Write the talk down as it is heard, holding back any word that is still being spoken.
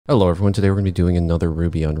Hello everyone, today we're going to be doing another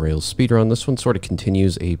Ruby on Rails speedrun. This one sort of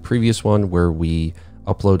continues a previous one where we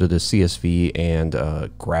uploaded a CSV and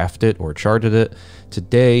graphed it or charted it.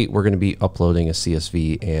 Today we're going to be uploading a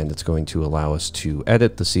CSV and it's going to allow us to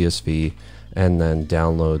edit the CSV and then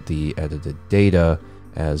download the edited data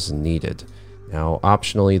as needed. Now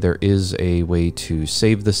optionally there is a way to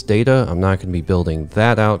save this data. I'm not going to be building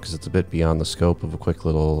that out because it's a bit beyond the scope of a quick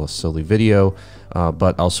little silly video,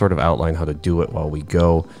 but I'll sort of outline how to do it while we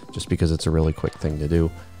go just because it's a really quick thing to do.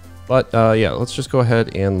 But yeah, let's just go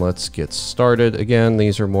ahead and let's get started. Again,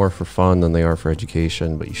 these are more for fun than they are for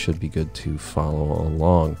education, but you should be good to follow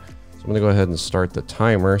along. So I'm going to go ahead and start the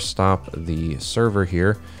timer, stop the server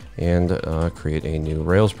here, and create a new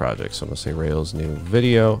Rails project. So I'm going to say Rails new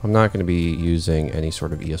video. I'm not going to be using any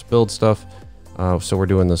sort of ES build stuff. So we're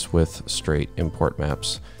doing this with straight import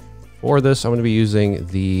maps. For this, I'm going to be using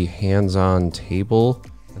the hands-on table,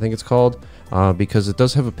 I think it's called, because it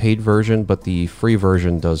does have a paid version, but the free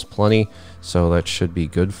version does plenty. So that should be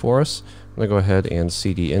good for us. I'm going to go ahead and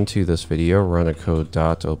cd into this video, run a code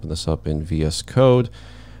dot, open this up in VS Code.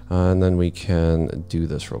 And then we can do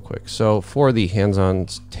this real quick. So for the hands-on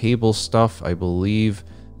table stuff, I believe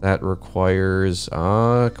that requires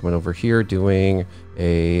coming over here, doing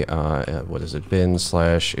a what is it, bin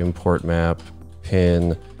 / import map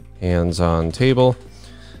pin hands-on table.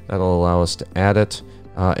 That'll allow us to add it,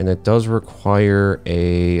 and it does require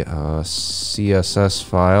a CSS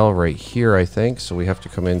file right here, I think. So we have to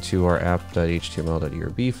come into our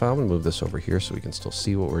app.html.erb file and move this over here so we can still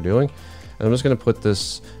see what we're doing. And I'm just going to put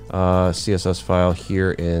this CSS file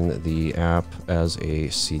here in the app as a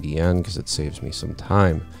CDN because it saves me some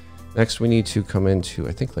time. Next, we need to come into,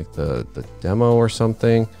 I think, like the demo or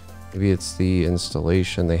something. Maybe it's the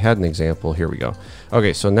installation. They had an example. Here we go.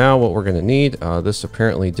 Okay, so now what we're going to need, this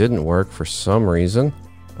apparently didn't work for some reason.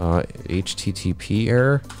 HTTP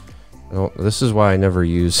error. Oh, this is why I never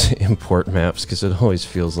use import maps because it always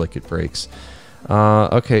feels like it breaks.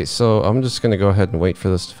 Okay, so I'm just going to go ahead and wait for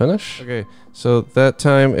this to finish. Okay, so that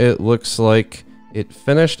time it looks like it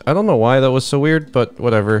finished. I don't know why that was so weird, but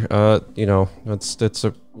whatever. You know, it's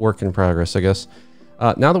a work in progress, I guess.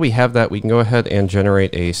 Now that we have that, we can go ahead and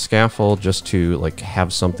generate a scaffold just to like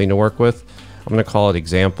have something to work with. I'm going to call it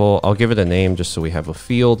example. I'll give it a name just so we have a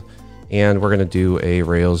field. And we're going to do a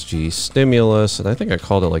Rails G stimulus. And I think I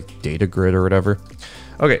called it like data grid or whatever.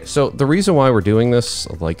 Okay, so the reason why we're doing this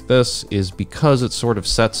like this is because it sort of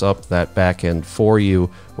sets up that backend for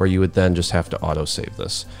you where you would then just have to autosave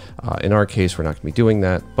this. In our case, we're not going to be doing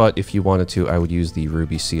that, but if you wanted to, I would use the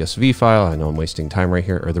Ruby CSV file. I know I'm wasting time right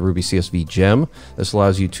here, or the Ruby CSV gem. This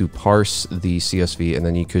allows you to parse the CSV and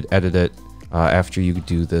then you could edit it after you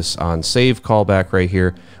do this on save callback right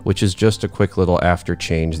here, which is just a quick little after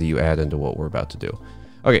change that you add into what we're about to do.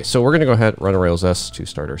 Okay, so we're going to go ahead, run a Rails S to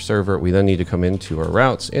start our server. We then need to come into our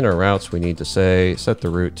routes. In our routes, we need to say, set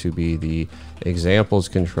the route to be the examples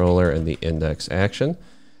controller and the index action.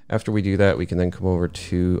 After we do that, we can then come over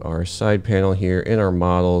to our side panel here in our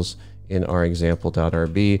models, in our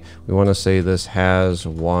example.rb. We want to say this has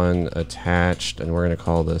one attached, and we're going to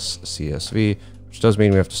call this CSV, which does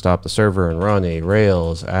mean we have to stop the server and run a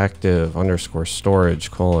Rails active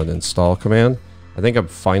 _storage : install command. I think I'm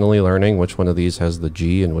finally learning which one of these has the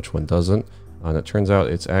G and which one doesn't. And it turns out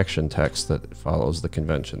it's action text that follows the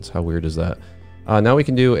conventions. How weird is that? Now we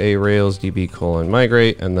can do a Rails DB :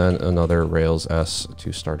 migrate and then another Rails S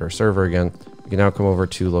to start our server again. We can now come over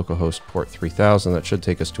to localhost port 3000. That should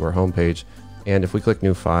take us to our home page. And if we click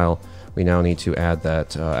new file, we now need to add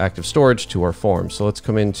that active storage to our form. So let's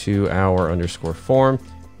come into our _form.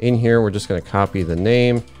 In here, we're just going to copy the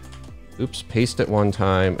name. Oops, paste it one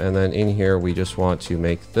time, and then in here we just want to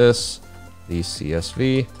make this the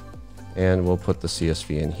CSV, and we'll put the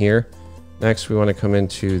CSV in here. Next, we want to come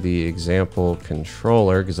into the example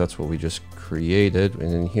controller because that's what we just created,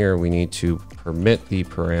 and in here we need to permit the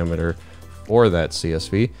parameter for that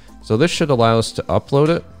CSV. So this should allow us to upload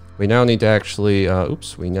it. We now need to actually,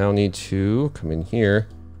 we now need to come in here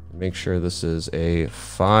and make sure this is a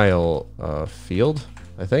file field,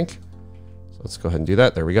 I think. Let's go ahead and do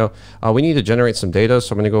that. There we go. We need to generate some data.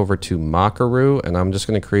 So I'm going to go over to Mockaroo and I'm just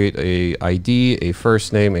going to create a ID, a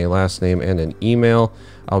first name, a last name, and an email.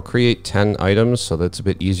 I'll create 10 items so that's a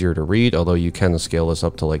bit easier to read, although you can scale this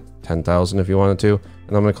up to like 10,000 if you wanted to.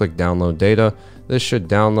 And I'm going to click download data. This should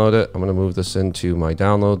download it. I'm going to move this into my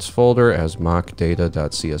downloads folder as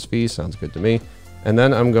mockdata.csv. Sounds good to me. And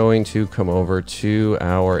then I'm going to come over to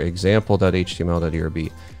our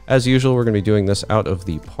example.html.erb. As usual, we're going to be doing this out of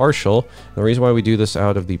the partial. And the reason why we do this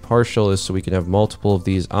out of the partial is so we can have multiple of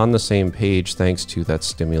these on the same page thanks to that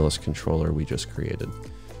stimulus controller we just created.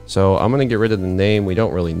 So I'm going to get rid of the name. We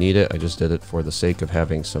don't really need it. I just did it for the sake of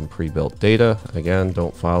having some pre-built data. Again,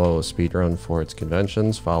 don't follow a speedrun for its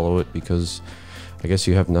conventions. Follow it because I guess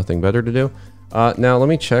you have nothing better to do. Now let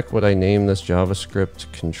me check what I named this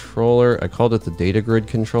JavaScript controller. I called it the data grid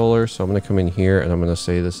controller. So I'm going to come in here and I'm going to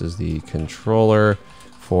say this is the controller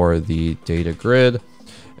for the data grid.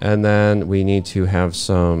 And then we need to have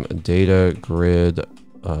some data grid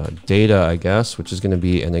data, I guess, which is going to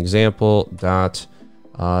be an example dot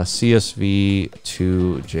CSV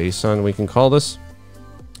to JSON, we can call this.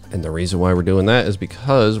 And the reason why we're doing that is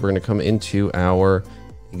because we're going to come into our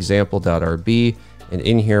example.rb. And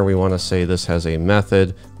in here, we want to say this has a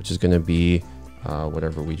method, which is going to be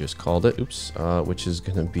whatever we just called it. Oops, which is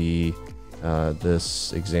going to be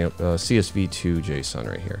this example CSV to JSON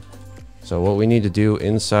right here. So what we need to do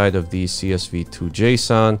inside of the CSV to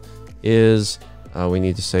JSON is we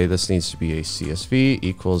need to say this needs to be a CSV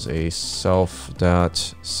equals a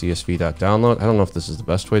self.csv.download. I don't know if this is the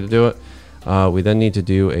best way to do it. We then need to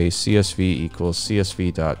do a CSV equals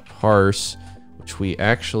csv.parse, which we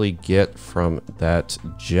actually get from that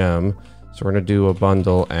gem. So we're going to do a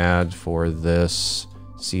bundle add for this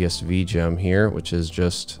CSV gem here, which is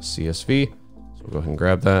just CSV. So we'll go ahead and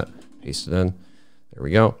grab that, paste it in. There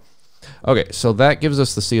we go. Okay, so that gives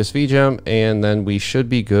us the CSV gem, and then we should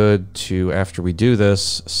be good to, after we do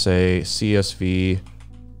this, say CSV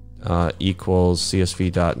equals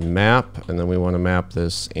csv.map, and then we want to map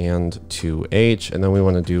this and to h, and then we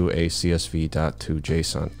want to do a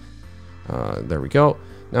csv.toJSON. There we go.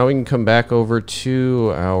 Now we can come back over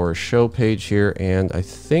to our show page here, and I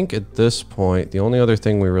think at this point, the only other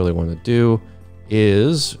thing we really want to do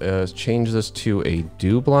is change this to a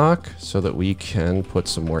do block so that we can put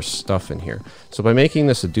some more stuff in here. So by making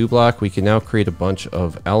this a do block, we can now create a bunch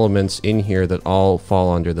of elements in here that all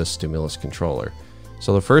fall under this stimulus controller.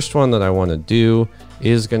 So the first one that I want to do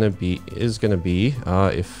is going to be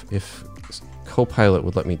if Copilot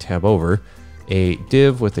would let me tab over, a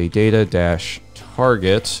div with a data dash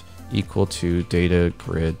target equal to data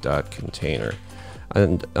grid.container.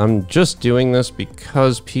 And I'm just doing this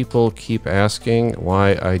because people keep asking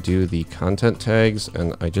why I do the content tags,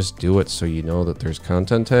 and I just do it so you know that there's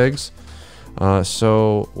content tags.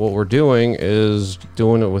 So what we're doing is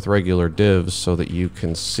doing it with regular divs so that you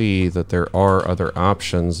can see that there are other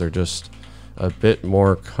options. They're just a bit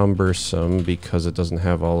more cumbersome because it doesn't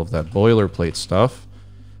have all of that boilerplate stuff.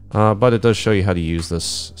 But it does show you how to use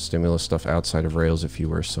this stimulus stuff outside of Rails if you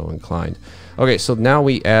were so inclined. Okay, so now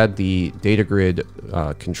we add the data grid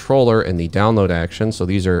controller and the download action. So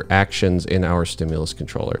these are actions in our stimulus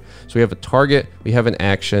controller. So we have a target, we have an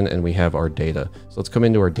action, and we have our data. So let's come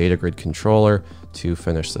into our data grid controller to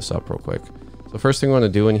finish this up real quick. So the first thing we want to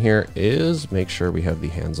do in here is make sure we have the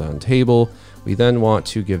hands-on table. We then want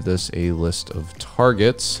to give this a list of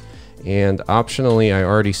targets. And optionally, I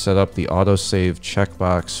already set up the autosave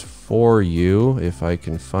checkbox for you, if I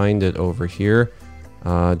can find it over here,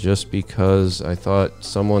 just because I thought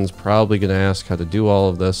someone's probably going to ask how to do all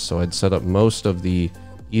of this, so I'd set up most of the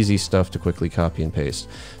easy stuff to quickly copy and paste.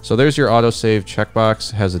 So there's your autosave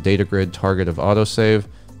checkbox. It has a data grid target of autosave.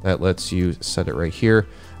 That lets you set it right here.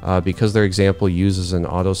 Because their example uses an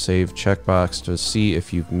autosave checkbox to see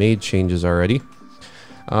if you've made changes already.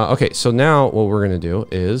 Okay, so now what we're going to do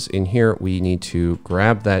is in here, we need to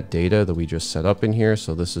grab that data that we just set up in here.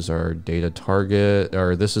 So this is our data target,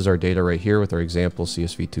 or this is our data right here with our example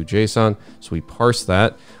CSV2JSON. So we parse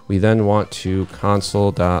that. We then want to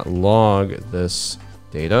console.log this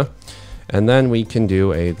data. And then we can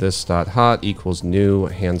do a this.hot equals new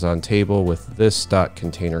hands-on table with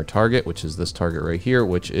this.container target, which is this target right here,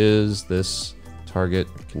 which is this target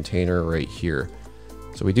container right here.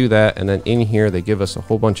 So we do that, and then in here they give us a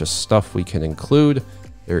whole bunch of stuff we can include.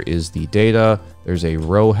 There is the data, there's a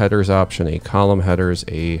row headers option, a column headers,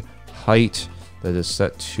 a height that is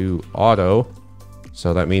set to auto.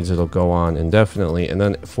 So that means it'll go on indefinitely. And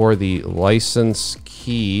then for the license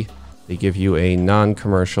key, they give you a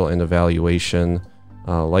non-commercial and evaluation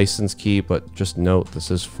license key, but just note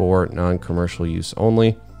this is for non-commercial use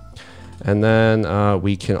only. And then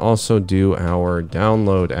we can also do our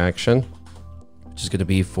download action, which is going to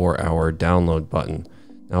be for our download button.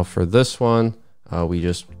 Now for this one, we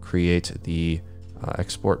just create the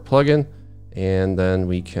export plugin, and then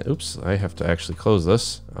we can, oops, I have to actually close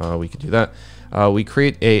this. We can do that. We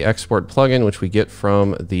create a export plugin, which we get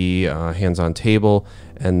from the hands-on table,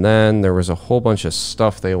 and then there was a whole bunch of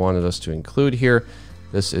stuff they wanted us to include here.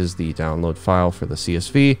 This is the download file for the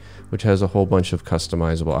CSV, which has a whole bunch of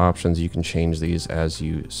customizable options. You can change these as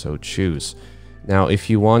you so choose. Now, if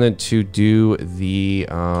you wanted to do the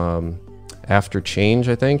after change,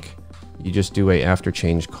 I think you just do a after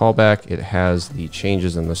change callback. It has the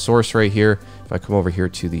changes in the source right here. If I come over here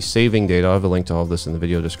to the saving data, I have a link to all of this in the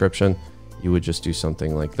video description. You would just do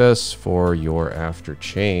something like this for your after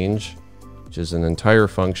change, which is an entire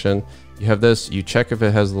function. You have this, you check if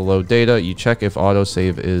it has the load data, you check if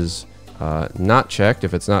autosave is not checked.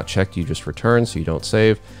 If it's not checked, you just return, so you don't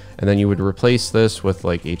save. And then you would replace this with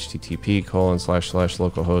like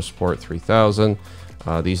http://localhost port 3000.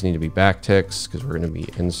 These need to be backticks because we're going to be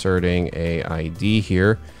inserting a ID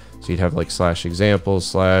here. So you'd have like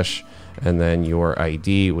 /examples/ and then your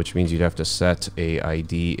ID, which means you'd have to set a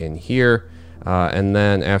ID in here. And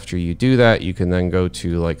then after you do that, you can then go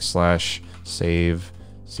to like /save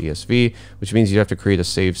CSV, which means you have to create a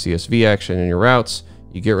save CSV action in your routes.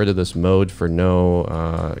 You get rid of this mode for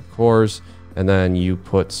no cores, and then you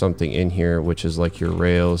put something in here, which is like your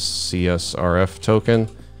Rails CSRF token.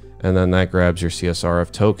 And then that grabs your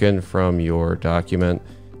CSRF token from your document.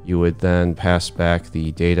 You would then pass back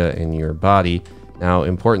the data in your body. Now,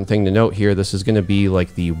 important thing to note here, this is going to be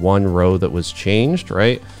like the one row that was changed,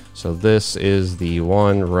 right? So this is the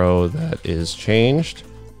one row that is changed.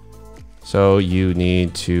 So you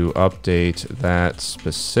need to update that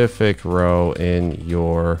specific row in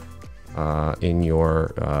your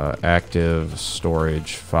active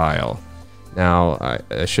storage file. Now,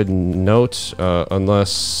 I should note,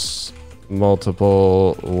 unless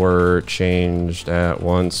multiple were changed at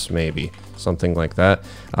once, maybe something like that,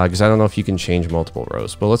 because I don't know if you can change multiple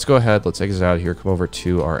rows. But let's go ahead, let's exit out here, come over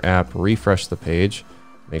to our app, refresh the page,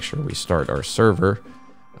 make sure we start our server,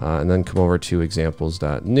 and then come over to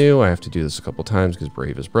examples.new. I have to do this a couple times because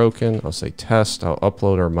Brave is broken. I'll say test, I'll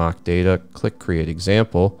upload our mock data, click create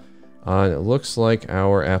example, and it looks like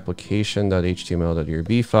our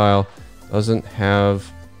application.html.erb file doesn't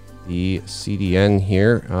have the CDN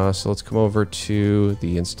here. So let's come over to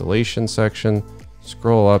the installation section,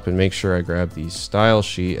 scroll up and make sure I grab the style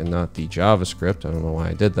sheet and not the JavaScript. I don't know why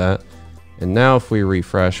I did that. And now if we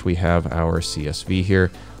refresh, we have our CSV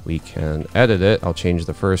here. We can edit it. I'll change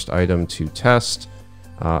the first item to test.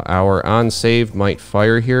 Our on save might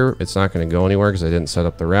fire here. It's not going to go anywhere because I didn't set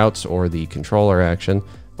up the routes or the controller action,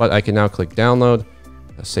 but I can now click download,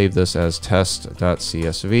 save this as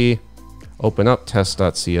test.csv, open up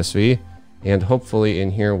test.csv, and hopefully in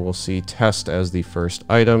here we'll see test as the first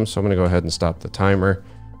item. So I'm going to go ahead and stop the timer.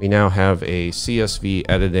 We now have a CSV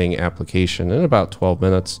editing application in about 12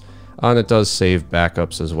 minutes, and it does save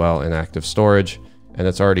backups as well in active storage. And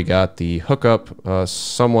it's already got the hookup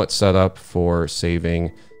somewhat set up for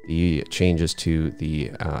saving the changes to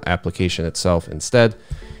the application itself instead.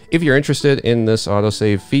 If you're interested in this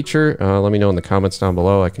autosave feature, let me know in the comments down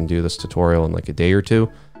below. I can do this tutorial in like a day or two.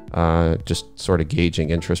 Just sort of gauging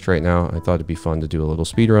interest right now. I thought it'd be fun to do a little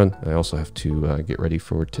speedrun. I also have to get ready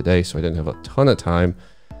for today, so I didn't have a ton of time.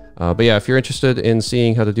 But yeah, if you're interested in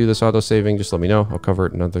seeing how to do this auto-saving, just let me know. I'll cover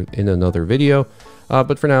it in another video.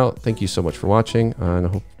 But for now, thank you so much for watching,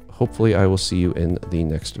 and hopefully I will see you in the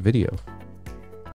next video.